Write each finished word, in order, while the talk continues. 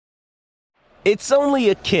It's only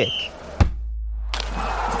a kick,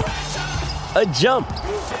 a jump,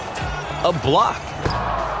 a block.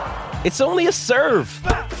 It's only a serve.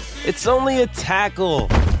 It's only a tackle,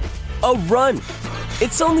 a run.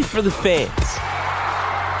 It's only for the fans.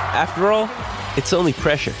 After all, it's only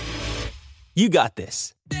pressure. You got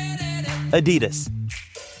this. Adidas.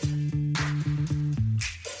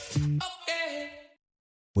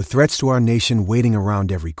 With threats to our nation waiting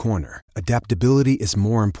around every corner, adaptability is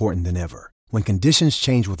more important than ever. When conditions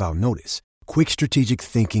change without notice, quick strategic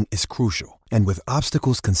thinking is crucial. And with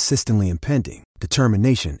obstacles consistently impending,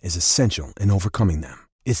 determination is essential in overcoming them.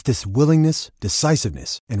 It's this willingness,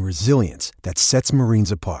 decisiveness, and resilience that sets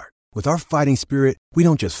Marines apart. With our fighting spirit, we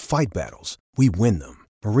don't just fight battles, we win them.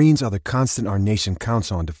 Marines are the constant our nation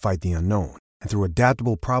counts on to fight the unknown. And through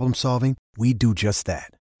adaptable problem solving, we do just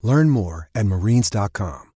that. Learn more at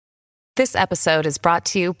marines.com. This episode is brought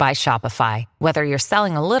to you by Shopify. Whether you're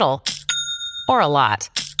selling a little or a lot,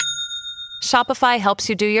 Shopify helps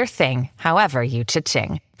you do your thing, however you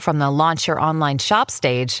cha-ching. From the launch your online shop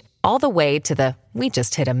stage, all the way to the we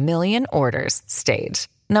just hit 1 million orders stage.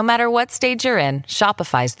 No matter what stage you're in,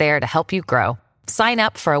 Shopify's there to help you grow. Sign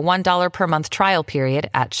up for a $1 per month trial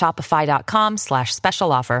period at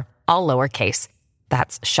shopify.com/special offer, all lowercase.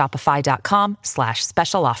 That's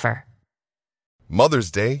shopify.com/special offer.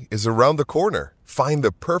 Mother's Day is around the corner. Find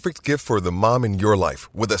the perfect gift for the mom in your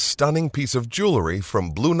life with a stunning piece of jewelry from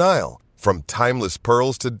Blue Nile. From timeless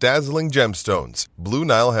pearls to dazzling gemstones, Blue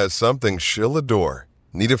Nile has something she'll adore.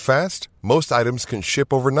 Need it fast? Most items can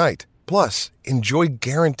ship overnight. Plus, enjoy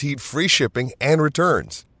guaranteed free shipping and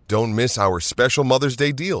returns. Don't miss our special Mother's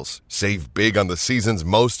Day deals. Save big on the season's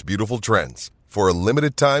most beautiful trends. For a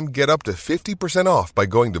limited time, get up to 50% off by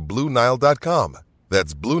going to BlueNile.com.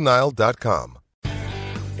 That's BlueNile.com.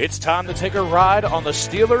 It's time to take a ride on the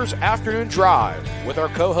Steelers Afternoon Drive with our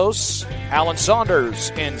co-hosts, Alan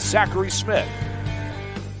Saunders and Zachary Smith.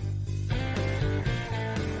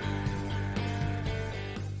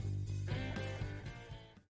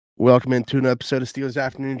 Welcome into an episode of Steelers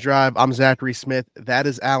Afternoon Drive. I'm Zachary Smith. That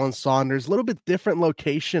is Alan Saunders. A little bit different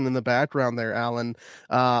location in the background there, Alan.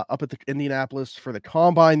 Up at the Indianapolis for the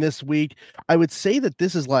Combine this week. I would say that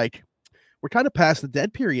this is like, we're kind of past the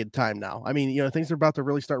dead period time now. I mean, things are about to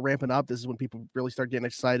really start ramping up. This is when people really start getting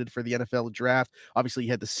excited for the NFL draft. Obviously, you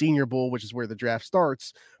had the Senior Bowl, which is where the draft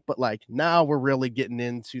starts. But like now we're really getting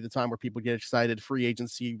into the time where people get excited. Free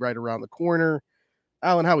agency right around the corner.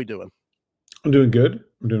 Alan, how we doing? I'm doing good.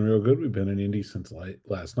 I'm doing real good. We've been in Indy since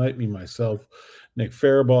last night. Me, myself, Nick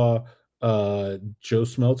Farabaugh, Joe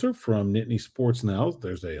Smeltzer from Nittany Sports Now.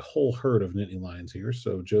 There's a whole herd of Nittany Lions here.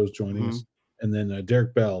 So Joe's joining us. And then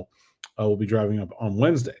Derek Bell will be driving up on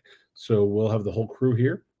Wednesday. So we'll have the whole crew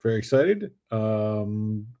here. Very excited. I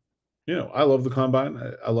love the Combine.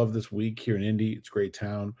 I love this week here in Indy. It's a great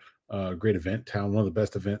town, great event town, one of the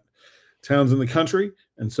best event towns in the country.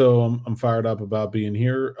 And so I'm fired up about being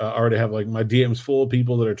here. I already have like my DMs full of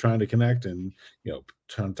people that are trying to connect and,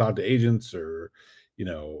 trying to talk to agents or,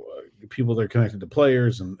 people that are connected to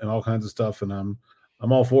players and all kinds of stuff. And I'm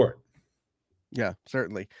all for it. Yeah,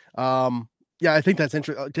 certainly. Yeah, I think that's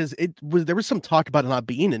interesting because there was some talk about it not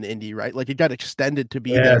being in Indy, right? Like it got extended to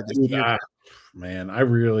be there this year. Man, I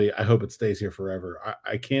hope it stays here forever.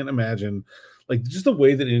 I can't imagine like just the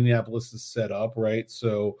way that Indianapolis is set up, right?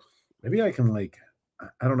 So maybe I can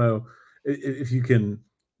I don't know if you can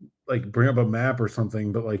like bring up a map or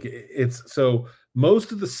something, but like it's so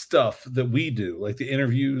most of the stuff that we do, like the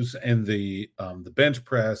interviews and the bench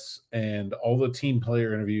press and all the team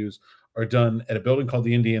player interviews are done at a building called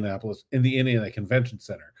the Indiana Convention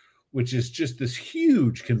Center, which is just this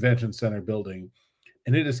huge convention center building.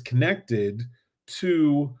 And it is connected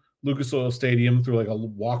to Lucas Oil Stadium through like a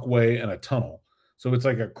walkway and a tunnel. So it's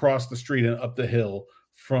like across the street and up the hill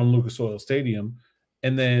from Lucas Oil Stadium.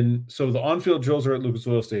 And then, so the on-field drills are at Lucas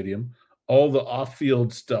Oil Stadium. All the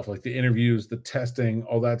off-field stuff, like the interviews, the testing,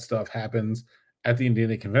 all that stuff happens at the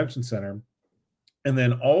Indiana Convention Center. And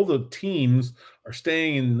then all the teams are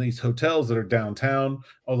staying in these hotels that are downtown.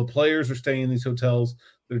 All the players are staying in these hotels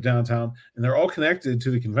that are downtown. And they're all connected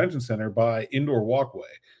to the convention center by indoor walkway.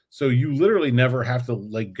 So you literally never have to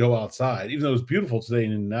like go outside, even though it's beautiful today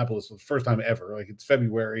in Indianapolis for the first time ever. Like it's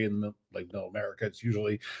February in middle America. It's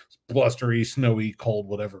usually blustery, snowy, cold,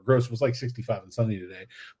 whatever. Gross. It was like 65 and sunny today.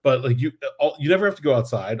 But like you never have to go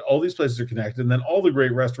outside. All these places are connected. And then all the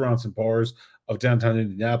great restaurants and bars of downtown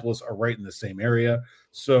Indianapolis are right in the same area.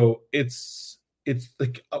 So it's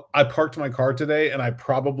like I parked my car today and I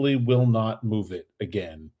probably will not move it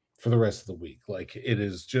again for the rest of the week. Like it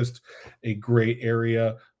is just a great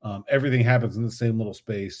area. Everything happens in the same little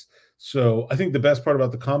space. So I think the best part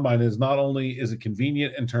about the combine is not only is it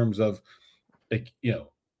convenient in terms of like,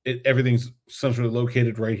 everything's centrally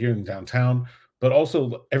located right here in downtown, but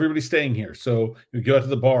also everybody's staying here. So you go out to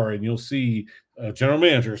the bar and you'll see a general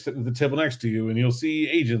manager sitting at the table next to you, and you'll see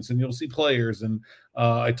agents and you'll see players. And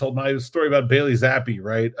I told my story about Bailey Zappi,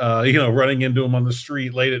 right? Running into him on the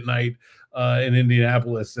street late at night in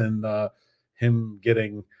Indianapolis, and him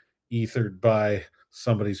getting ethered by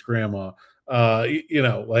somebody's grandma.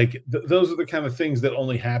 Those are the kind of things that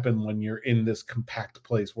only happen when you're in this compact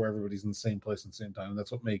place where everybody's in the same place at the same time. And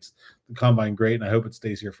that's what makes the combine great. And I hope it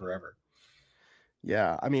stays here forever.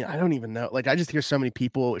 Yeah, I mean, I don't even know. Like, I just hear so many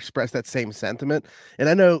people express that same sentiment. And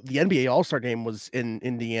I know the NBA All-Star game was in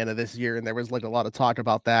Indiana this year, and there was like a lot of talk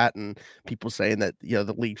about that, and people saying that,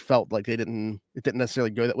 the league felt like it didn't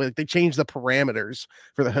necessarily go that way. Like, they changed the parameters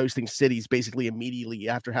for the hosting cities basically immediately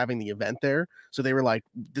after having the event there. So they were like,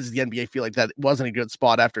 does the NBA feel like that wasn't a good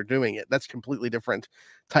spot after doing it? That's completely different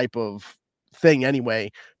type of thing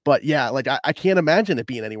anyway. But yeah, like I can't imagine it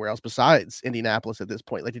being anywhere else besides Indianapolis at this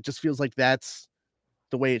point. Like, it just feels like that's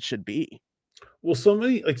the way it should be. Well,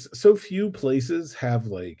 so few places have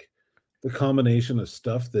like the combination of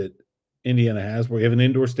stuff that Indiana has, where you have an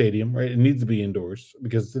indoor stadium, right? It needs to be indoors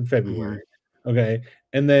because it's in February. Okay.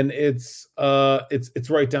 And then it's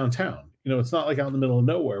right downtown. It's not like out in the middle of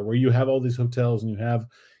nowhere where you have all these hotels and you have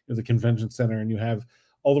the convention center and you have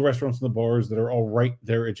all the restaurants and the bars that are all right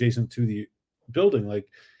there adjacent to the building. Like,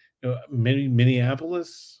 maybe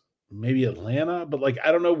Minneapolis, maybe Atlanta, but like,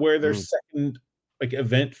 I don't know where their second like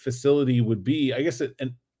event facility would be. I guess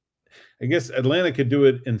Atlanta could do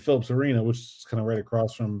it in Phillips Arena, which is kind of right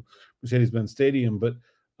across from Mercedes-Benz Stadium, but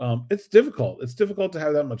it's difficult. It's difficult to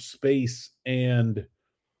have that much space and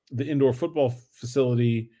the indoor football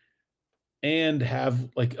facility and have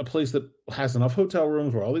like a place that has enough hotel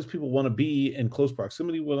rooms where all these people want to be in close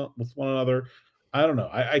proximity with one another. I don't know.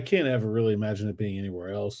 I can't ever really imagine it being anywhere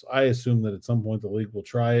else. I assume that at some point the league will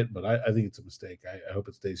try it, but I think it's a mistake. I hope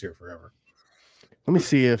it stays here forever. Let me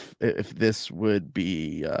see if this would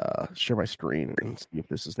be share my screen and see if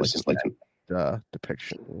this is like an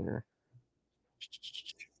depiction here.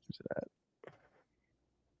 Who's that?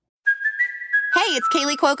 Hey, it's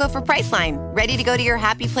Kaylee Cuoco for Priceline. Ready to go to your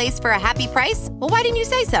happy place for a happy price? Well, why didn't you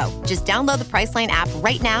say so? Just download the Priceline app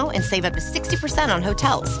right now and save up to 60% on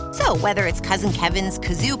hotels. So whether it's Cousin Kevin's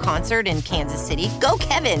Kazoo Concert in Kansas City, go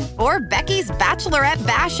Kevin, or Becky's Bachelorette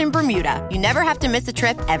Bash in Bermuda, you never have to miss a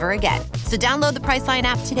trip ever again. So download the Priceline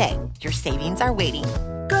app today. Your savings are waiting.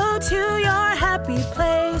 Go to your happy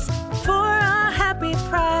place for a happy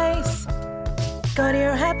price. Go to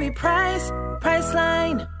your happy price,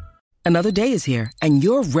 Priceline. Another day is here, and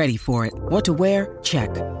you're ready for it. What to wear? Check.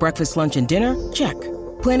 Breakfast, lunch, and dinner? Check.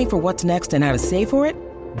 Planning for what's next and how to save for it?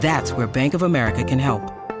 That's where Bank of America can help.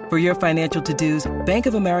 For your financial to-dos, Bank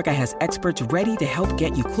of America has experts ready to help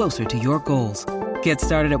get you closer to your goals. Get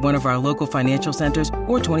started at one of our local financial centers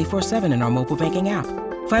or 24/7 in our mobile banking app.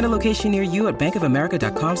 Find a location near you at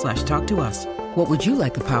bankofamerica.com/talktous. What would you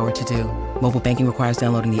like the power to do? Mobile banking requires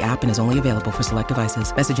downloading the app and is only available for select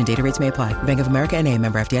devices. Message and data rates may apply. Bank of America N.A.,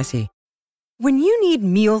 member FDIC. When you need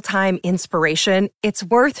mealtime inspiration, it's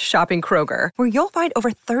worth shopping Kroger, where you'll find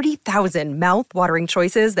over 30,000 mouth-watering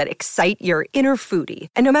choices that excite your inner foodie.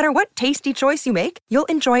 And no matter what tasty choice you make, you'll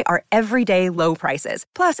enjoy our everyday low prices,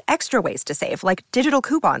 plus extra ways to save, like digital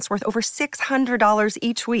coupons worth over $600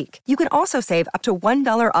 each week. You can also save up to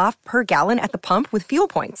 $1 off per gallon at the pump with fuel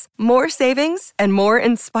points. More savings and more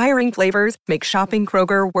inspiring flavors make shopping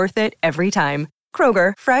Kroger worth it every time.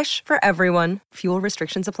 Kroger, fresh for everyone. Fuel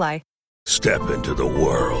restrictions apply. Step into the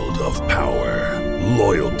world of power,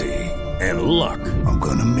 loyalty, and luck. I'm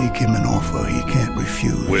gonna make him an offer he can't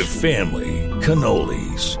refuse. With family,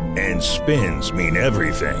 cannolis, and spins mean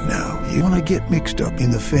everything. Now, you wanna get mixed up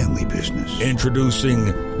in the family business. Introducing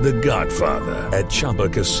The Godfather at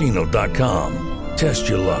ChumbaCasino.com. Test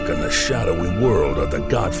your luck in the shadowy world of The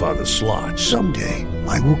Godfather slot. Someday,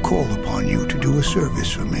 I will call upon you to do a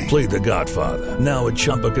service for me. Play The Godfather, now at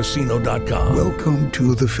ChumbaCasino.com. Welcome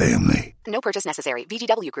to the family. No purchase necessary.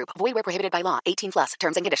 VGW Group. Void where prohibited by law. 18+.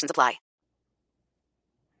 Terms and conditions apply.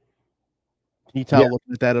 Can you tell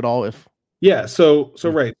looking at that at all? So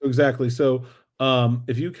right, exactly. So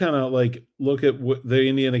if you kind of like look at the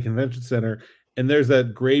Indiana Convention Center, and there's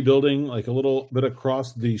that gray building like a little bit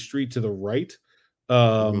across the street to the right.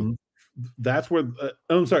 That's where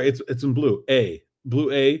I'm sorry, it's in blue A.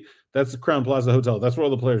 That's the Crown Plaza Hotel. That's where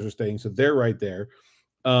all the players are staying. So they're right there.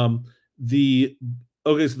 So the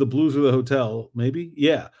Blues are the hotel, maybe?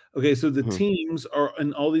 Yeah. Okay, so the teams are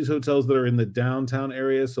in all these hotels that are in the downtown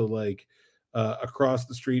area. So like Across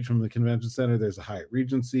the street from the convention center, there's a Hyatt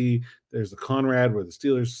Regency, there's the Conrad where the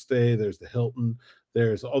Steelers stay, there's the Hilton,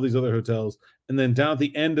 there's all these other hotels. And then down at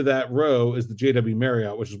the end of that row is the JW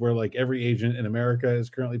Marriott, which is where like every agent in America is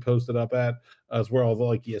currently posted up at. It's where all the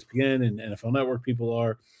like ESPN and NFL Network people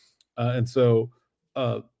are. And so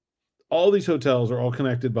all these hotels are all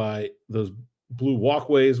connected by those blue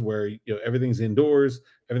walkways where everything's indoors,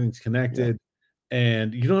 everything's connected,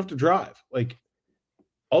 and you don't have to drive. Like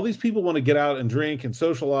all these people want to get out and drink and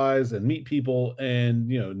socialize and meet people, and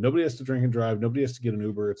nobody has to drink and drive, nobody has to get an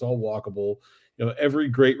Uber. It's all walkable. Every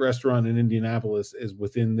great restaurant in Indianapolis is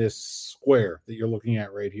within this square that you're looking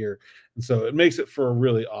at right here. And so it makes it for a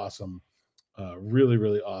really awesome, really,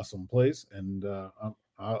 really awesome place. And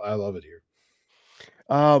I love it here.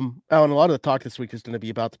 Alan, a lot of the talk this week is going to be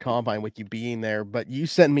about the combine with you being there, but you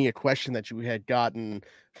sent me a question that you had gotten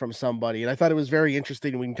from somebody, and I thought it was very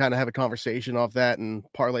interesting. We can kind of have a conversation off that and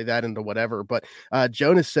parlay that into whatever. But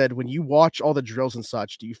Jonas said, when you watch all the drills and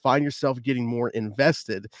such, do you find yourself getting more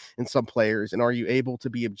invested in some players, and are you able to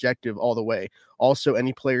be objective all the way? Also,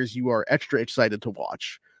 any players you are extra excited to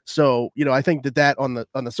watch? So, I think that on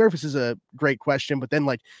the surface is a great question, but then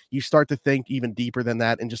like you start to think even deeper than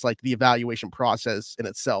that and just like the evaluation process in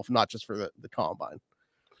itself, not just for the combine.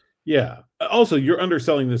 Yeah. Also, you're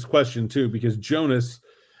underselling this question too, because Jonas.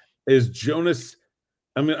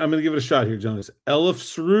 I'm going to give it a shot here, Jonas.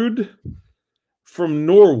 Elfsrud from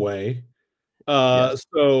Norway. Yes.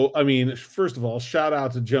 So, I mean, first of all, shout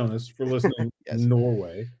out to Jonas for listening to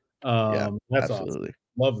Norway. That's absolutely awesome.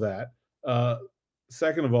 Love that.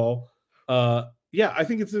 Second of all, I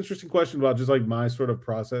think it's an interesting question about just like my sort of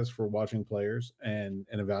process for watching players and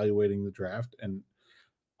evaluating the draft. And,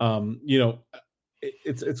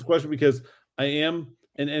 it's a question because I am,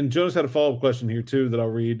 and Jonas had a follow-up question here too that I'll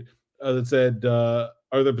read that said,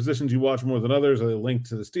 are there positions you watch more than others? Are they linked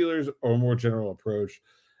to the Steelers or a more general approach?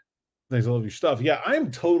 Thanks, I love your stuff. Yeah,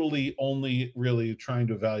 I'm totally only really trying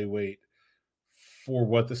to evaluate for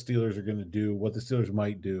what the Steelers are going to do, what the Steelers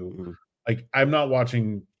might do. Mm-hmm. Like, I'm not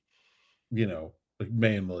watching, like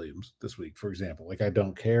Mayan Williams this week, for example. Like, I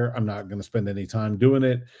don't care. I'm not going to spend any time doing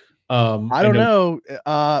it. I don't know.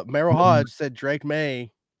 Merrill Hodge said Drake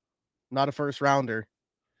May, not a first rounder.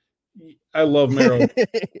 I love Merrill.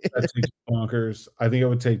 That takes bonkers. I think I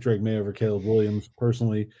would take Drake May over Caleb Williams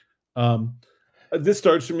personally. This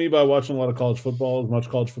starts for me by watching a lot of college football, as much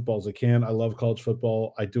college football as I can. I love college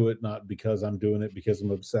football. I do it not because I'm doing it because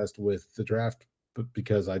I'm obsessed with the draft, but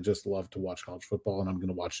because I just love to watch college football and I'm going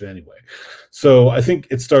to watch it anyway. So I think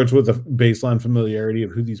it starts with a baseline familiarity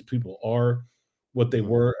of who these people are, what they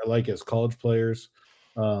were like as college players,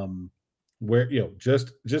 where,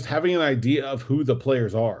 just having an idea of who the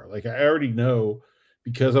players are. Like I already know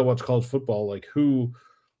because I watch college football, like who's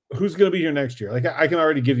going to be here next year. Like I can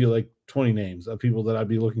already give you like 20 names of people that I'd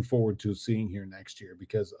be looking forward to seeing here next year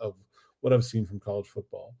because of what I've seen from college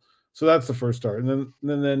football. So that's the first start. And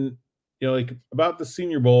then like about the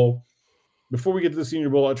Senior Bowl, before we get to the Senior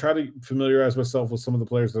Bowl, I try to familiarize myself with some of the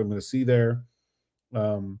players that I'm going to see there,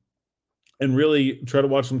 and really try to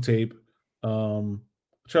watch some tape.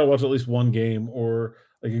 Try to watch at least one game or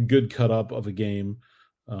like a good cut up of a game,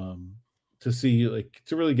 to see, like,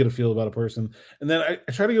 to really get a feel about a person. And then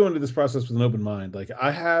I try to go into this process with an open mind. Like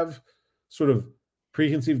I have sort of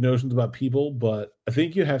preconceived notions about people, but I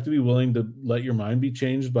think you have to be willing to let your mind be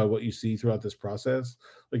changed by what you see throughout this process.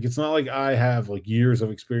 Like, it's not like I have like years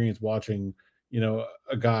of experience watching,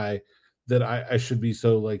 a guy that I should be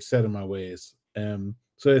so like set in my ways.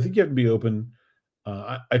 So I think you have to be open.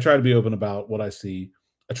 I try to be open about what I see.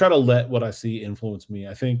 I try to let what I see influence me.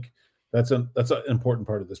 I think that's an important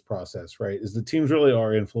part of this process, right? Is the teams really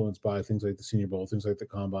are influenced by things like the Senior Bowl, things like the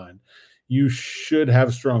Combine. You should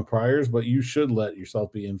have strong priors, but you should let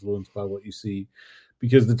yourself be influenced by what you see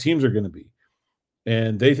because the teams are going to be,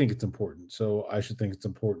 and they think it's important. So I should think it's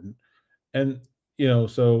important. And,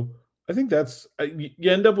 so I think that's, you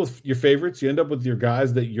end up with your favorites. You end up with your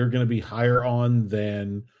guys that you're going to be higher on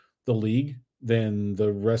than the league, than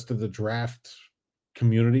the rest of the draft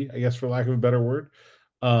community, I guess, for lack of a better word.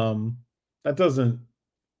 That doesn't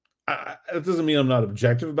mean I'm not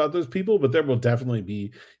objective about those people, but there will definitely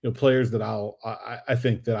be players that I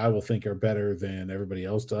think that I will think are better than everybody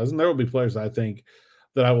else does, and there will be players I think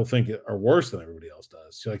that I will think are worse than everybody else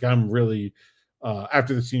does. So, like, I'm really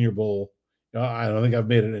after the Senior Bowl, I don't think I've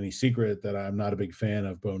made it any secret that I'm not a big fan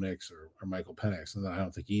of Bo Nix or Michael Penix, and that I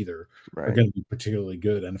don't think either are going to be particularly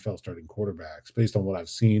good NFL starting quarterbacks based on what I've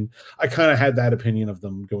seen. I kind of had that opinion of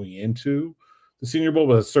them going into the Senior Bowl,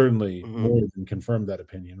 but it's certainly more than confirmed that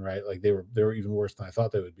opinion, right? Like they were even worse than I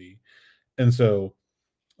thought they would be. And so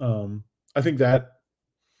I think that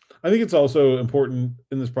I think it's also important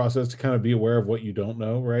in this process to kind of be aware of what you don't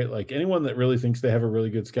know, right? Like anyone that really thinks they have a really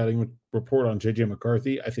good scouting report on JJ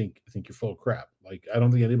McCarthy, I think you're full of crap. Like I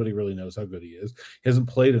don't think anybody really knows how good he is. He hasn't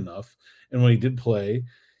played enough, and when he did play,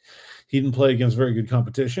 he didn't play against very good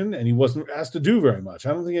competition, and he wasn't asked to do very much.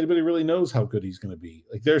 I don't think anybody really knows how good he's going to be.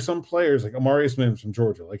 Like there are some players like Amarius Mims from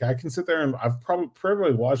Georgia. Like I can sit there and I've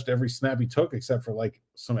probably watched every snap he took except for like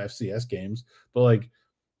some FCS games, but like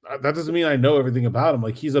that doesn't mean I know everything about him.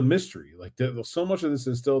 Like he's a mystery. Like so much of this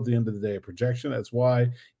is still at the end of the day a projection. That's why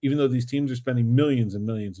even though these teams are spending millions and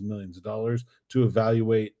millions and millions of dollars to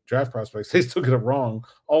evaluate draft prospects, they still get it wrong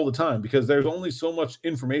all the time because there's only so much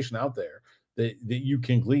information out there that you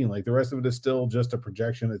can glean. Like the rest of it is still just a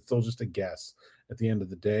projection. It's still just a guess at the end of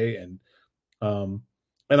the day. And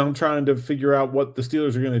I'm trying to figure out what the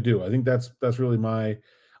Steelers are going to do. I think that's really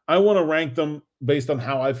I want to rank them based on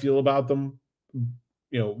how I feel about them,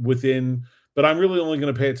 but I'm really only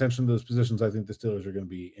going to pay attention to those positions I think the Steelers are going to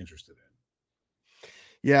be interested in.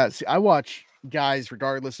 Yeah, see, I watch guys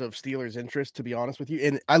regardless of Steelers interest, to be honest with you.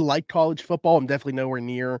 And I like college football. I'm definitely nowhere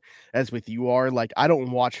near as with you are. Like I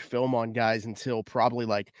don't watch film on guys until probably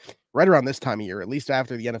like right around this time of year, at least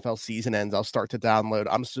after the NFL season ends. I'll start to download.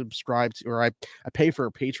 I'm subscribed to, or I pay for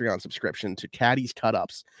a Patreon subscription to Caddy's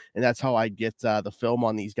Cut-Ups, and that's how I get the film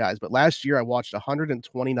on these guys. But last year I watched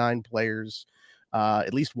 129 players,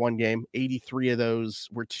 at least one game. 83 of those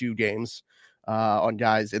were 2 games on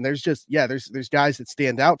guys. And there's guys that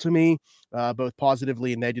stand out to me, both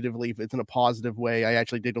positively and negatively. If it's in a positive way, I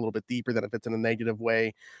actually dig a little bit deeper than if it's in a negative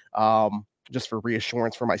way, just for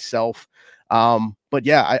reassurance for myself. But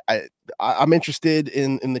yeah, I'm interested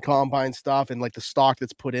in the combine stuff and like the stock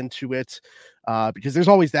that's put into it, because there's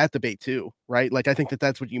always that debate too, right? Like I think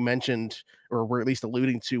that's what you mentioned, or we're at least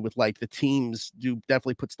alluding to, with like the teams do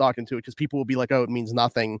definitely put stock into it, because people will be like, oh, it means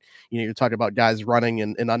nothing. You're talking about guys running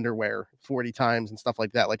in underwear 40 times and stuff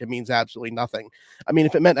like that. Like it means absolutely nothing. I mean,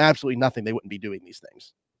 if it meant absolutely nothing, they wouldn't be doing these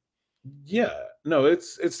things. Yeah, no,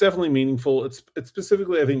 it's definitely meaningful. It's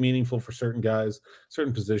specifically, I think, meaningful for certain guys,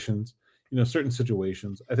 certain positions, certain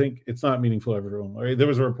situations. I think it's not meaningful everyone. Right? There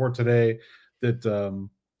was a report today that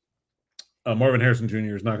Marvin Harrison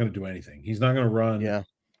Jr. is not going to do anything. He's not going to run. Yeah.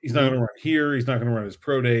 He's not going to run here. He's not going to run his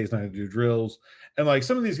pro day. He's not going to do drills. And like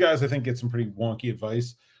some of these guys, I think get some pretty wonky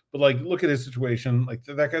advice. But like, look at his situation. Like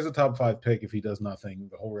that guy's a top 5 pick if he does nothing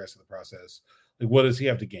the whole rest of the process. Like, what does he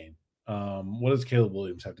have to gain? What does Caleb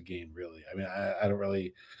Williams have to gain, really? I mean, I don't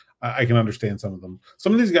really – I can understand some of them.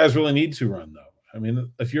 Some of these guys really need to run, though. I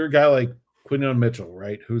mean, if you're a guy like Quinyon Mitchell,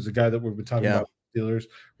 right, who's a guy that we've been talking about Steelers,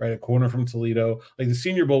 right, a corner from Toledo, like the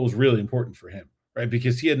Senior Bowl was really important for him, right,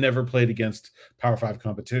 because he had never played against Power 5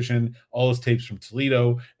 competition, all his tapes from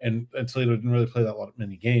Toledo, and Toledo didn't really play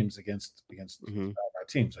many games against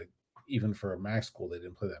teams. Like even for a MAC school, they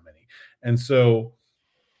didn't play that many. And so –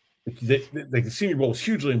 the Senior Bowl was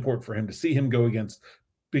hugely important for him to see him go against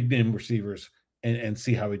big name receivers and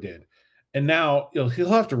see how he did. And now he'll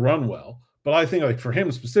have to run well, but I think like for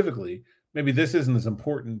him specifically, maybe this isn't as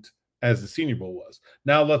important as the Senior Bowl was.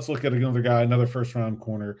 Now let's look at another guy, another first round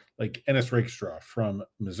corner like Ennis Rakestraw from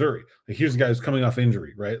Missouri. Like here's a guy who's coming off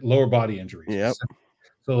injury, right? Lower body injury. Yep.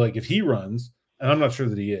 So like if he runs, and I'm not sure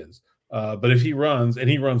that he is, but if he runs and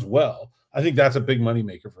he runs well, I think that's a big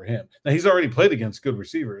moneymaker for him. Now, he's already played against good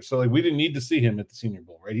receivers, so like we didn't need to see him at the Senior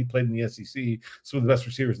Bowl, right? He played in the SEC, some of the best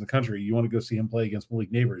receivers in the country. You want to go see him play against Malik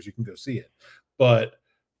Neighbors, you can go see it. But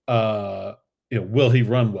will he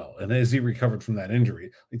run well? And has he recovered from that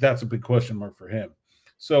injury? Like that's a big question mark for him.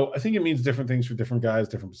 So I think it means different things for different guys,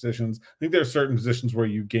 different positions. I think there are certain positions where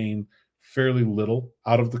you gain fairly little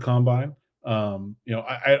out of the combine.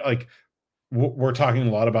 I like – we're talking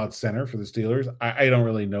a lot about center for the Steelers. I don't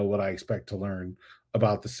really know what I expect to learn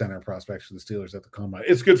about the center prospects for the Steelers at the combine.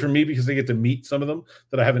 It's good for me because I get to meet some of them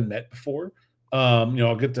that I haven't met before.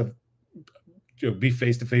 I'll get to be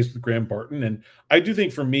face-to-face with Graham Barton. And I do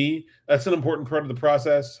think for me, that's an important part of the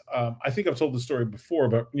process. I think I've told the story before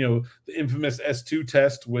about, the infamous S2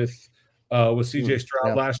 test with CJ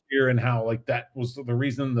Stroud last year, and how like that was the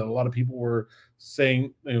reason that a lot of people were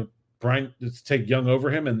saying, Brian, let's take Young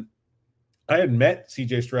over him. And I had met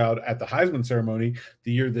CJ Stroud at the Heisman ceremony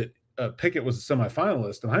the year that Pickett was a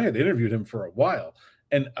semifinalist, and I had interviewed him for a while.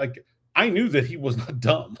 And I knew that he was not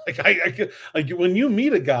dumb. Like when you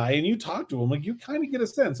meet a guy and you talk to him, like you kind of get a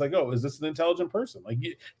sense, like, oh, is this an intelligent person? Like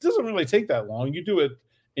it doesn't really take that long. You do it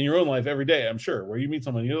in your own life every day, I'm sure, where you meet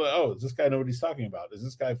someone, you're like, oh, does this guy know what he's talking about? Is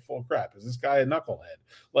this guy full of crap? Is this guy a knucklehead?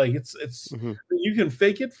 Like it's you can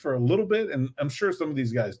fake it for a little bit, and I'm sure some of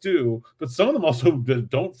these guys do, but some of them also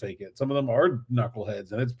don't fake it. Some of them are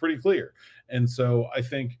knuckleheads, and it's pretty clear. And so I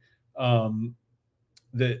think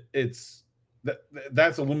that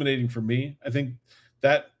that's illuminating for me. I think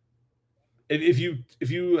that if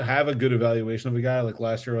you have a good evaluation of a guy, like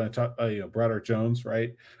last year when I talked, Broderick Jones,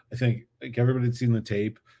 right? I think like everybody had seen the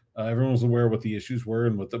tape. Everyone was aware of what the issues were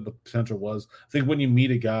and what the potential was. I think when you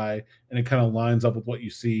meet a guy and it kind of lines up with what you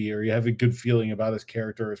see, or you have a good feeling about his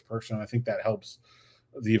character, his person, I think that helps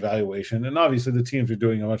the evaluation. And obviously the teams are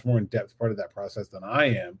doing a much more in-depth part of that process than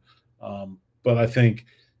I am. But I think,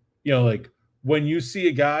 like when you see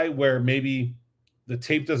a guy where maybe the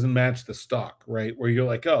tape doesn't match the stock, right? Where you're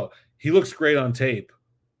like, oh, he looks great on tape,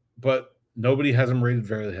 but nobody has him rated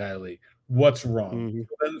very highly. What's wrong? Mm-hmm.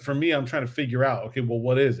 Then for me, I'm trying to figure out, okay, well,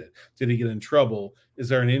 what is it? Did he get in trouble? Is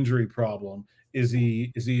there an injury problem? Is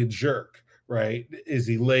he a jerk, right? Is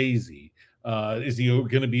he lazy? Is he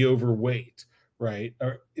going to be overweight, right?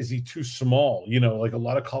 Or is he too small? Like a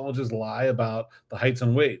lot of colleges lie about the heights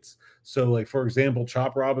and weights. So, like, for example,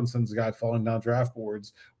 Chop Robinson's a guy falling down draft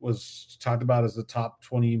boards, was talked about as the top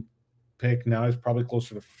 20 pick. Now he's probably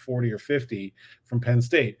closer to 40 or 50 from Penn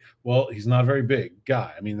State. Well, he's not a very big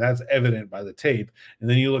guy. I mean, that's evident by the tape. And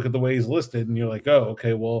then you look at the way he's listed and you're like, oh,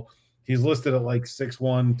 okay, well, he's listed at like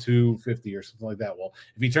 6'1", 250 or something like that. Well,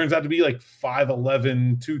 if he turns out to be like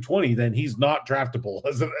 5'11", 220, then he's not draftable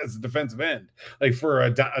as a defensive end, like for a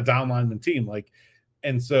down lineman team. Like,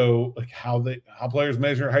 and so like how players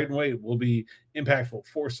measure height and weight will be impactful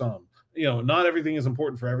for some. Not everything is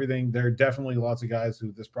important for everything. There are definitely lots of guys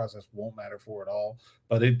who this process won't matter for at all,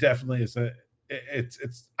 but it definitely is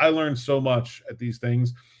I learned so much at these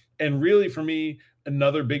things. And really for me,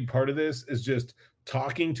 another big part of this is just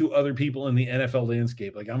talking to other people in the NFL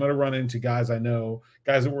landscape. Like I'm going to run into guys I know,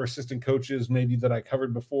 guys that were assistant coaches, maybe that I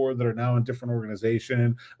covered before that are now in different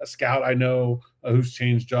organization, a scout I know who's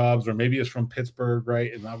changed jobs, or maybe is from Pittsburgh,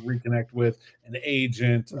 right? And I'll reconnect with an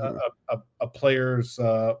agent, a player's,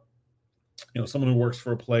 someone who works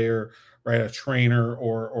for a player, right? A trainer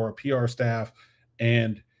or a PR staff,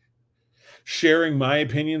 and sharing my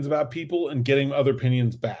opinions about people and getting other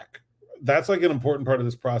opinions back. That's like an important part of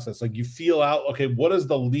this process. Like you feel out, okay, what does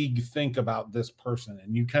the league think about this person?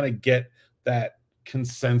 And you kind of get that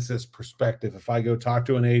consensus perspective. If I go talk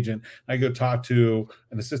to an agent, I go talk to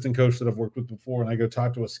an assistant coach that I've worked with before, and I go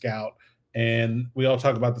talk to a scout, and we all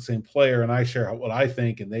talk about the same player, and I share what I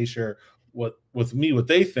think, and they share what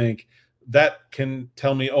they think. That can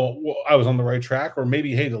tell me, oh, well, I was on the right track, or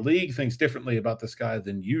maybe, hey, the league thinks differently about this guy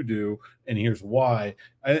than you do, and here's why.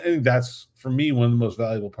 I think that's, for me, one of the most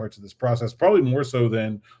valuable parts of this process, probably more so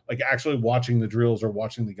than like actually watching the drills or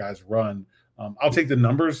watching the guys run. I'll take the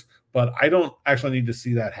numbers, but I don't actually need to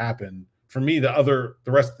see that happen. For me, the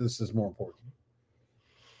rest of this is more important.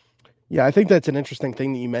 Yeah, I think that's an interesting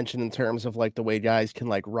thing that you mentioned in terms of like the way guys can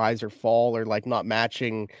like rise or fall, or like not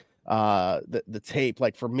matching the tape.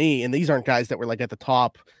 Like for me, and these aren't guys that were like at the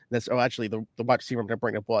top, actually the wide receiver I'm gonna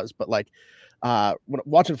bring up was, but like when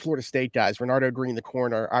watching Florida State guys, Renardo Green, the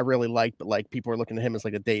corner, I really like, but like people are looking at him as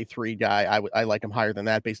like a day 3 guy. I like him higher than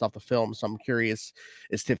that based off the film. So I'm curious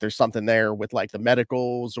as to if there's something there with like the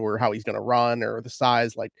medicals or how he's gonna run or the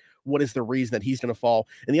size. Like what is the reason that he's going to fall?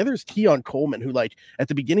 And the other is Keon Coleman, who like at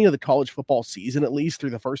the beginning of the college football season, at least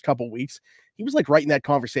through the first couple of weeks, he was like right in that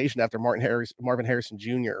conversation after Marvin Harrison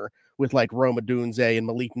Jr. with like Rome Odunze and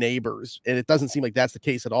Malik Neighbors. And it doesn't seem like that's the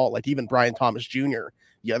case at all. Like even Brian Thomas Jr.,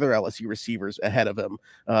 the other LSU receivers ahead of him,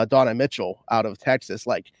 Donna Mitchell out of Texas.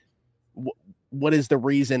 Like what is the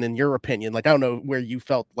reason in your opinion? Like, I don't know where you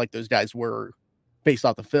felt like those guys were based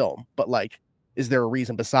off the film, but like, is there a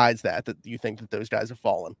reason besides that you think that those guys have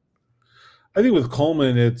fallen? I think with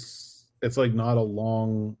Coleman, it's like not a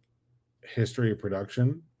long history of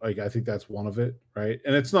production. Like I think that's one of it, right?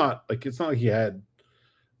 And it's not like he had.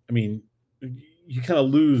 I mean, you kind of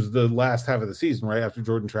lose the last half of the season, right? After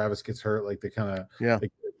Jordan Travis gets hurt, like they kind of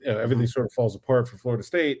everything sort of falls apart for Florida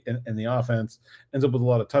State, and the offense ends up with a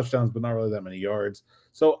lot of touchdowns, but not really that many yards.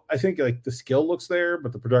 So I think like the skill looks there,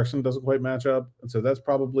 but the production doesn't quite match up, and so that's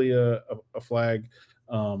probably a flag.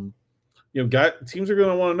 Teams are going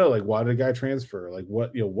to want to know, like, why did a guy transfer? Like,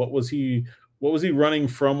 what was he running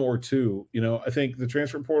from or to? I think the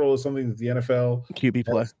transfer portal is something that the NFL QB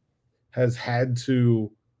play has had to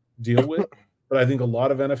deal with, but I think a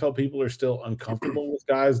lot of NFL people are still uncomfortable with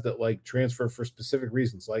guys that like transfer for specific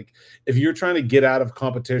reasons. Like, if you're trying to get out of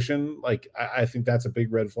competition, like I think that's a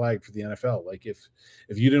big red flag for the NFL. Like, if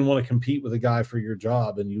you didn't want to compete with a guy for your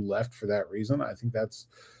job and you left for that reason, I think that's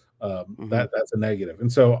that's a negative. And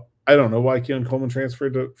so I don't know why Keon Coleman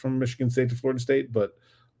transferred from Michigan State to Florida State, but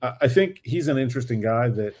I think he's an interesting guy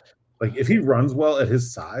that, like, if he runs well at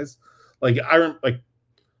his size, like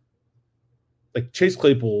Chase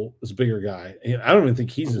Claypool is a bigger guy. And I don't even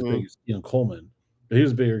think he's as big as Keon Coleman. He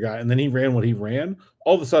was a bigger guy, and then he ran what he ran.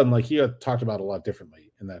 All of a sudden, like, he got talked about a lot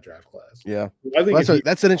differently in that draft class. Yeah, I think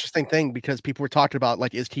that's an interesting thing because people were talking about,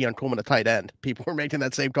 like, is Keon Coleman a tight end? People were making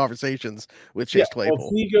that same conversations with Chase Claypool. Well,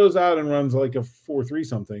 if he goes out and runs like a 4.3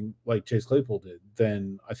 something like Chase Claypool did,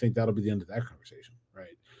 then I think that'll be the end of that conversation,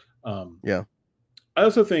 right? Yeah. I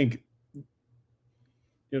also think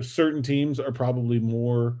certain teams are probably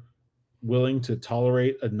more willing to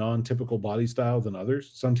tolerate a non-typical body style than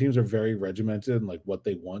others. Some teams are very regimented in like what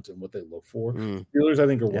they want and what they look for. Steelers, I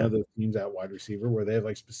think, are one of those teams at wide receiver where they have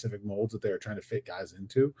like specific molds that they're trying to fit guys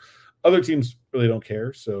into. Other teams really don't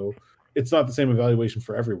care, so it's not the same evaluation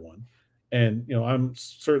for everyone. And I'm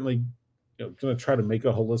certainly going to try to make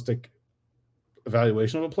a holistic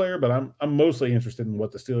evaluation of a player, but I'm mostly interested in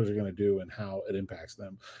what the Steelers are going to do and how it impacts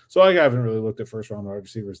them. So I haven't really looked at first round wide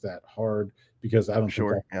receivers that hard because I don't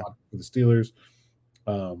think that's for the Steelers.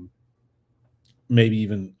 Maybe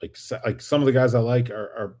even like some of the guys I like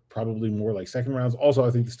are probably more like second rounds. Also, I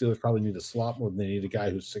think the Steelers probably need a slot more than they need a guy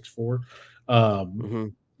who's 6'4".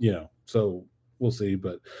 So we'll see.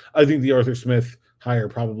 But I think the Arthur Smith hire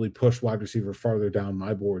probably pushed wide receiver farther down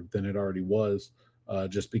my board than it already was.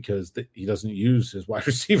 Just because he doesn't use his wide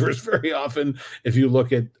receivers very often. If you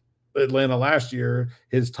look at Atlanta last year,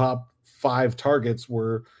 his top 5 targets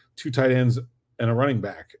were 2 tight ends and a running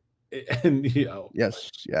back. And yes,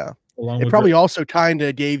 yeah. It probably also kind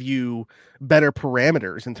of gave you better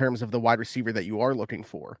parameters in terms of the wide receiver that you are looking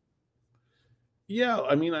for. Yeah,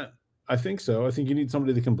 I mean, I think so. I think you need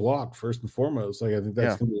somebody that can block first and foremost. Like, I think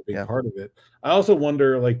that's going to be a big part of it. I also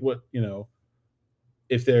wonder, like, what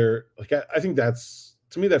if they're like, I think that's,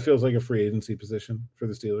 to me, that feels like a free agency position for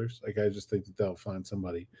the Steelers. Like, I just think that they'll find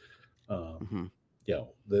somebody,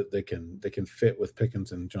 that they can fit with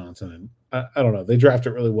Pickens and Johnson. And I don't know, they draft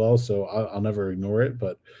it really well, so I'll never ignore it.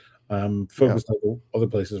 But I'm focused on other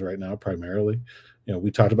places right now, primarily.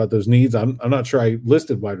 We talked about those needs. I'm not sure I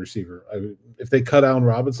listed wide receiver. If they cut Allen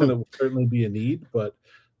Robinson, it would certainly be a need, but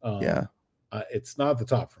it's not at the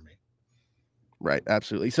top for me. Right,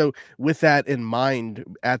 absolutely. So with that in mind,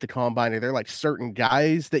 at the combine, are there like certain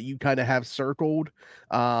guys that you kind of have circled?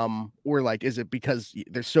 Or like, is it because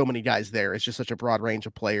there's so many guys there, it's just such a broad range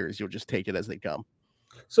of players, you'll just take it as they come?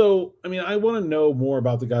 So, I mean, I want to know more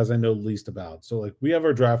about the guys I know least about. So, like, we have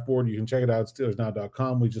our draft board. You can check it out,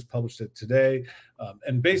 SteelersNow.com. We just published it today.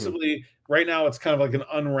 And basically, right now, it's kind of like an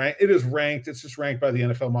unranked. It is ranked. It's just ranked by the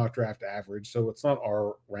NFL mock draft average. So, it's not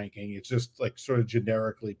our ranking. It's just, like, sort of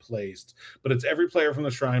generically placed. But it's every player from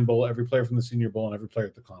the Shrine Bowl, every player from the Senior Bowl, and every player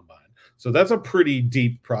at the Combine. So, that's a pretty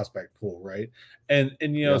deep prospect pool, right? And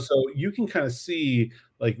so you can kind of see,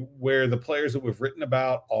 like, where the players that we've written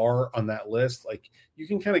about are on that list. Like, you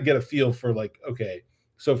can kind of get a feel for, like, okay,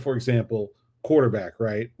 so for example, quarterback,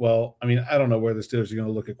 right? Well, I mean, I don't know where the Steelers are going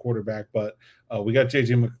to look at quarterback, but we got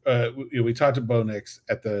we talked to Bo Nix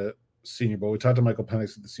at the Senior Bowl. We talked to Michael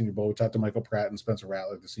Penix at the Senior Bowl. We talked to Michael Pratt and Spencer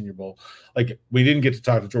Rattler at the Senior Bowl. Like, we didn't get to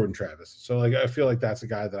talk to Jordan Travis. So, like, I feel like that's a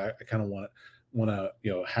guy that I kind of want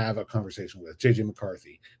to have a conversation with. JJ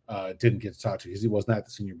McCarthy didn't get to talk to because he wasn't at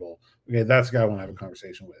the Senior Bowl. Okay, that's a guy I want to have a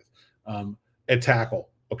conversation with. At tackle,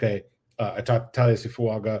 okay, I talked to Taliesin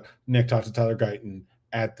Fuaga. Nick talked to Tyler Guyton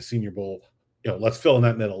at the Senior Bowl. Let's fill in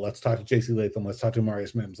that middle. Let's talk to J.C. Latham. Let's talk to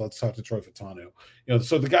Marius Mims. Let's talk to Troy Fatanu.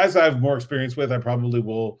 So the guys I have more experience with, I probably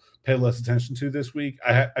will pay less attention to this week.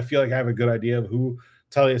 I feel like I have a good idea of who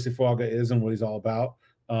Taliesin Fuaga is and what he's all about.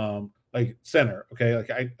 Like center, okay?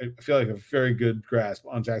 Like I feel like a very good grasp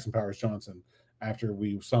on Jackson Powers Johnson after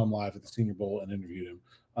we saw him live at the Senior Bowl and interviewed him.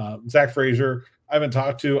 Zach Frazier, I haven't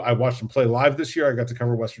talked to. I watched him play live this year. I got to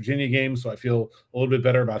cover West Virginia games, so I feel a little bit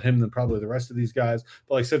better about him than probably the rest of these guys.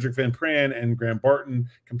 But like Cedric Van Pran and Graham Barton,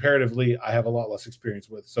 comparatively, I have a lot less experience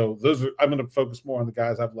with. So I'm going to focus more on the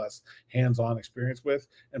guys I've less hands-on experience with,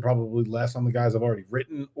 and probably less on the guys I've already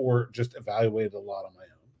written or just evaluated a lot on my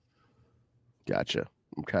own. Gotcha.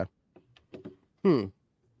 Okay. Alan,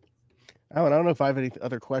 I don't know if I have any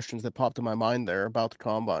other questions that popped in my mind there about the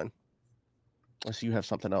combine. Unless you have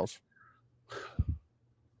something else.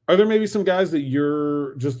 Are there maybe some guys that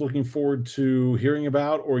you're just looking forward to hearing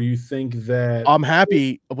about, or you think that I'm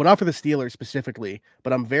happy, well, not for the Steelers specifically,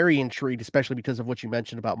 but I'm very intrigued, especially because of what you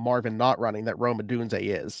mentioned about Marvin not running, that Rome Odunze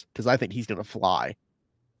is, because I think he's going to fly.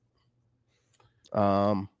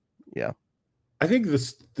 Yeah. I think the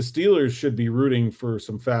Steelers should be rooting for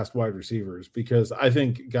some fast wide receivers, because I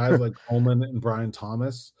think guys like Coleman and Brian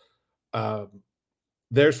Thomas,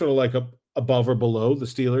 they're sort of like above or below the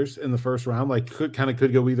Steelers in the first round. Like could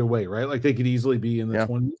go either way, right? Like they could easily be in the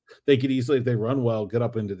 20s. They could easily, if they run well, get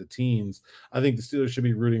up into the teens. I think the Steelers should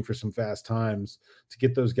be rooting for some fast times to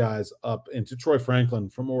get those guys up into Troy Franklin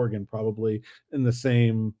from Oregon, probably in the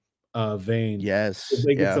same vein. Yes. If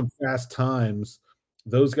they get some fast times,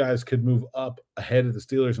 those guys could move up ahead of the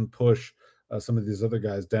Steelers and push some of these other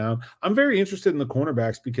guys down. I'm very interested in the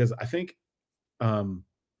cornerbacks because I think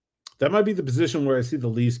that might be the position where I see the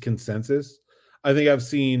least consensus. I think I've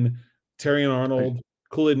seen Terrion Arnold,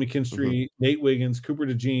 Kool-Aid McKinstry, Nate Wiggins, Cooper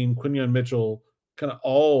DeJean, Quinyon Mitchell, kind of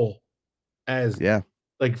all as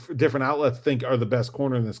like different outlets think are the best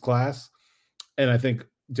corner in this class. And I think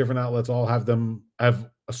different outlets all have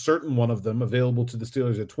a certain one of them available to the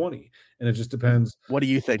Steelers at 20. And it just depends. What do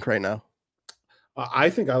you think right now? I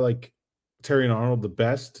think I like Terrion Arnold the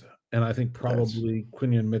best. And I think probably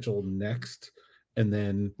Quinyon Mitchell next. And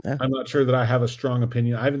then I'm not sure that I have a strong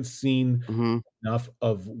opinion. I haven't seen enough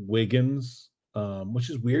of Wiggins, which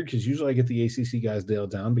is weird because usually I get the ACC guys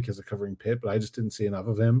nailed down because of covering Pitt, but I just didn't see enough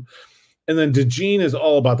of him. And then DeJean is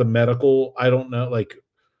all about the medical. I don't know, like,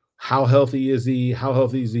 how healthy is he? How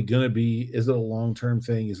healthy is he going to be? Is it a long-term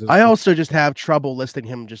thing? I also just have trouble listing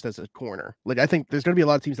him just as a corner. Like, I think there's going to be a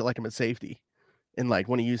lot of teams that like him at safety and, like,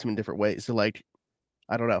 want to use him in different ways. So, like,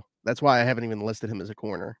 I don't know. That's why I haven't even listed him as a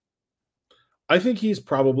corner. I think he's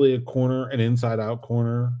probably a corner, an inside-out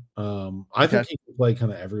corner. I think he can play kind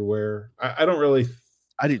of everywhere. I don't really.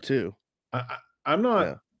 I do too. I'm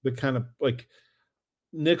not the kind of like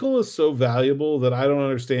nickel is so valuable that I don't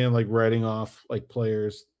understand like writing off like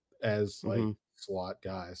players as like slot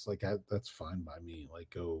guys. Like that's fine by me. Like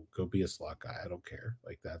go be a slot guy. I don't care.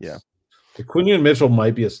 Like that's Like Quinyon Mitchell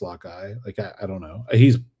might be a slot guy. Like I don't know.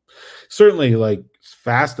 He's certainly like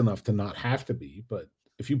fast enough to not have to be, but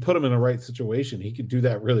if you put him in the right situation, he could do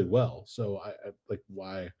that really well. So I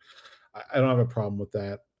don't have a problem with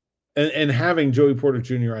that. And having Joey Porter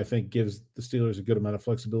Jr., I think, gives the Steelers a good amount of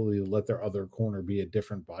flexibility to let their other corner be a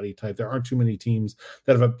different body type. There aren't too many teams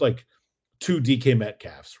that have like two DK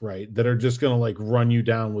Metcalfs, right? That are just going to like run you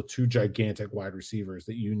down with two gigantic wide receivers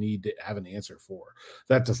that you need to have an answer for.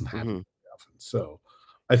 That doesn't happen very often. So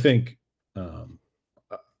I think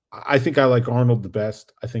I like Arnold the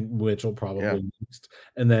best. I think Mitchell probably next.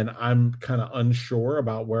 And then I'm kind of unsure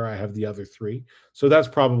about where I have the other three. So that's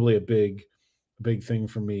probably a big thing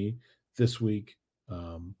for me this week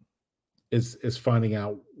is finding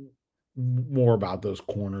out more about those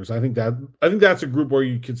corners. I think that's a group where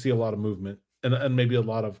you could see a lot of movement and maybe a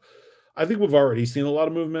lot of I think we've already seen a lot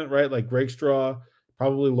of movement, right? Like Greg Straw,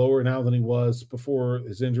 probably lower now than he was before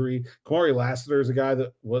his injury. Kamari Lassiter is a guy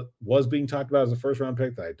that was being talked about as a first-round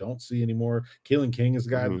pick that I don't see anymore. Kalen King is a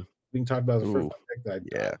guy being talked about as a first-round pick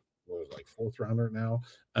that was like fourth-rounder now.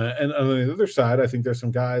 And on the other side, I think there's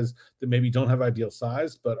some guys that maybe don't have ideal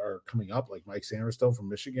size but are coming up, like Mike Sanderson from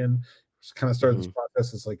Michigan. Just kind of started this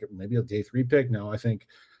process as like maybe a day 3 pick. Now I think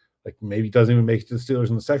like maybe doesn't even make it to the Steelers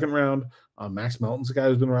in the second round. Max Melton's a guy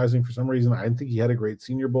who's been rising for some reason. I didn't think he had a great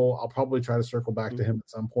Senior Bowl. I'll probably try to circle back to him at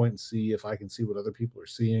some point and see if I can see what other people are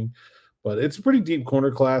seeing. But it's a pretty deep corner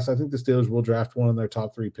class. I think the Steelers will draft one of their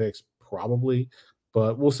top 3 picks probably,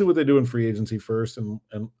 but we'll see what they do in free agency first. And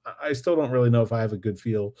I still don't really know if I have a good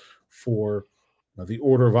feel for the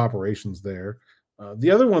order of operations there.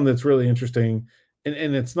 The other one that's really interesting, and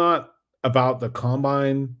it's not about the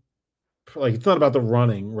combine, like it's not about the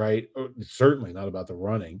running, right? Or certainly not about the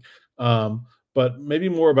running, but maybe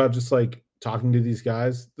more about just like talking to these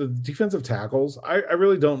guys, the defensive tackles. I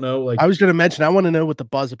really don't know. Like I was going to mention, I want to know what the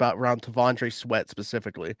buzz about around T'Vondre Sweat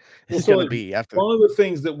specifically is going to be after. One of the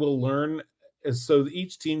things that we'll learn is so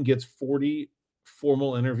each team gets 40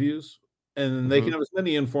 formal interviews. And then they can have as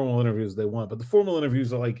many informal interviews as they want. But the formal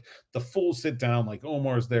interviews are like the full sit down, like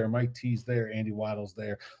Omar's there, Mike T's there, Andy Waddle's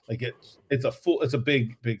there. Like it's a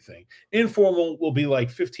big thing. Informal will be like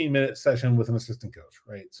 15-minute session with an assistant coach,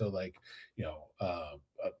 right? So like,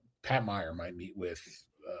 Pat Meyer might meet with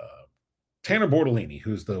Tanner Bortolini,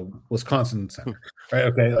 who's the Wisconsin center, right?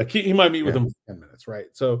 Okay. Like he might meet with him for 10 minutes, right?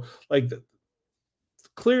 So like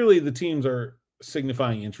clearly the teams are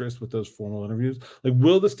signifying interest with those formal interviews. Like,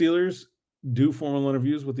 will the Steelers do formal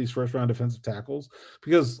interviews with these first round defensive tackles?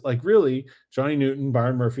 Because like really Johnny Newton,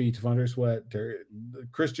 Byron Murphy, T'Vondre Sweat,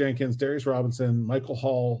 Chris Jenkins, Darius Robinson, Michael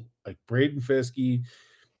Hall, like Braden Fiske,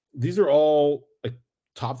 these are all like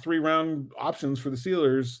top 3 round options for the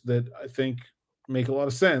Steelers that I think make a lot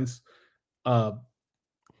of sense. Are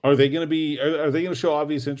they going to show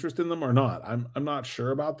obvious interest in them or not? I'm not sure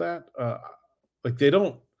about that. Like they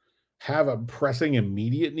don't have a pressing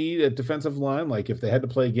immediate need at defensive line. Like if they had to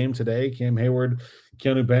play a game today, Cam Hayward,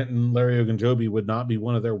 Keanu Benton, Larry Ogunjobi would not be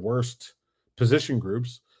one of their worst position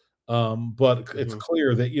groups. But it's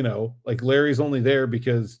clear that, like Larry's only there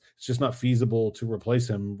because it's just not feasible to replace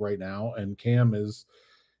him right now. And Cam is,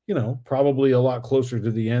 probably a lot closer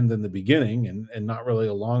to the end than the beginning and not really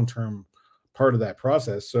a long-term part of that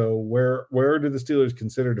process. So where do the Steelers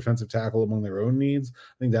consider defensive tackle among their own needs?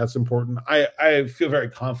 I think that's important. I feel very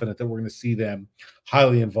confident that we're going to see them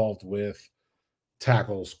highly involved with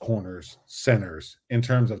tackles, corners, centers in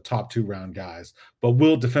terms of top 2 round guys. But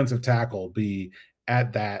will defensive tackle be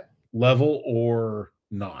at that level or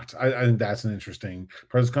not? I think that's an interesting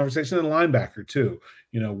part of this conversation. And linebacker too,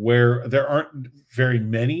 where there aren't very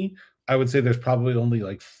many. I would say there's probably only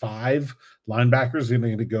like 5 linebackers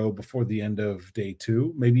going to go before the end of day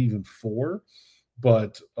 2, maybe even 4.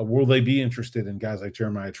 But will they be interested in guys like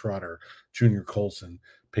Jeremiah Trotter, Junior Colson,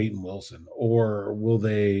 Peyton Wilson, or will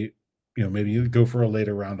they, maybe go for a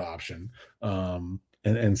later round option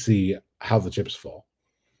and see how the chips fall?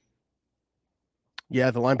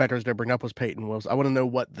 Yeah, the linebackers they bring up was Peyton Wilson. I want to know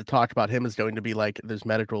what the talk about him is going to be like. There's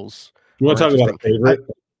medicals. You want to talk about a favorite?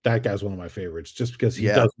 That guy's one of my favorites, just because he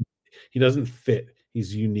doesn't fit.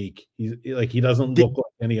 He's unique. He doesn't look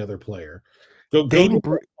like any other player. Go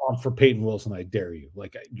for Peyton Wilson. I dare you.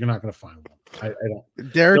 Like, you're not going to find one. I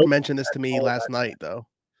don't. Derek mentioned this to me last night, though.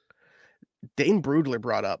 Dane Brugler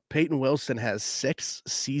brought up Peyton Wilson has 6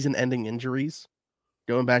 season-ending injuries,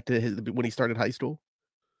 going back to when he started high school.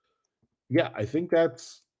 Yeah, I think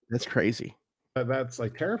that's crazy. That's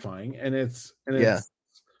like terrifying, and it's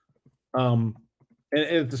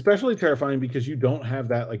especially terrifying because you don't have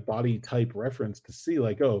that like body type reference to see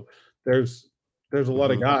like, oh, there's a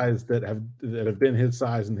lot of guys that have been his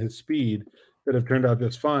size and his speed that have turned out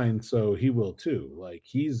just fine, so he will too. Like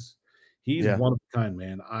he's one of a kind,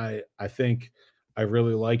 man. I think I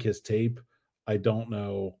really like his tape. I don't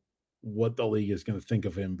know what the league is going to think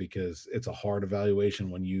of him because it's a hard evaluation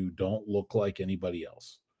when you don't look like anybody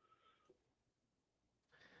else.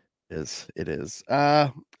 It is.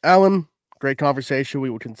 Alan, great conversation. We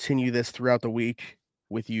will continue this throughout the week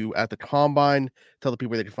with you at the Combine. Tell the people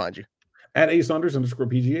where they can find you. At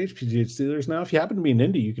 @Saunders_PGH Steelers. Now, if you happen to be in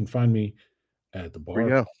Indy, you can find me at the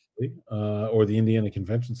bar or the Indiana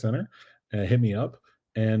Convention Center. Hit me up.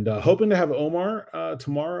 And hoping to have Omar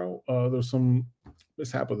tomorrow. There's some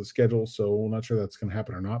mishap with the schedule, so we're not sure that's going to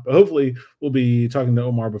happen or not. But hopefully we'll be talking to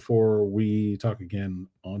Omar before we talk again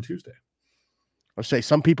on Tuesday. I'll say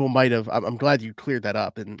some people might have. I'm glad you cleared that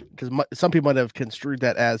up, and because some people might have construed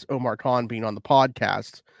that as Omar Khan being on the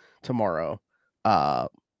podcast tomorrow.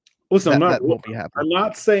 Listen, that won't be happening. I'm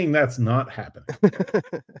not saying that's not happening.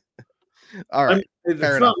 All right,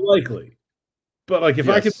 it's not likely, but like if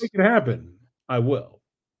I can make it happen, I will.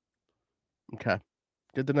 Okay.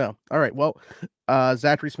 Good to know. All right. Well,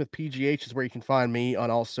 Zachary Smith PGH is where you can find me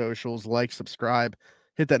on all socials. Like, subscribe,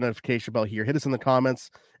 hit that notification bell here. Hit us in the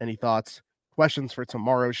comments. Any thoughts, questions for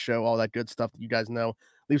tomorrow's show, all that good stuff that you guys know.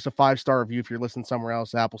 Leave us a 5-star review if you're listening somewhere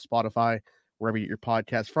else, Apple, Spotify, wherever you get your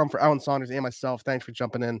podcast from. For Alan Saunders and myself, thanks for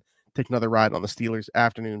jumping in. Take another ride on the Steelers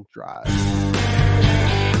Afternoon Drive.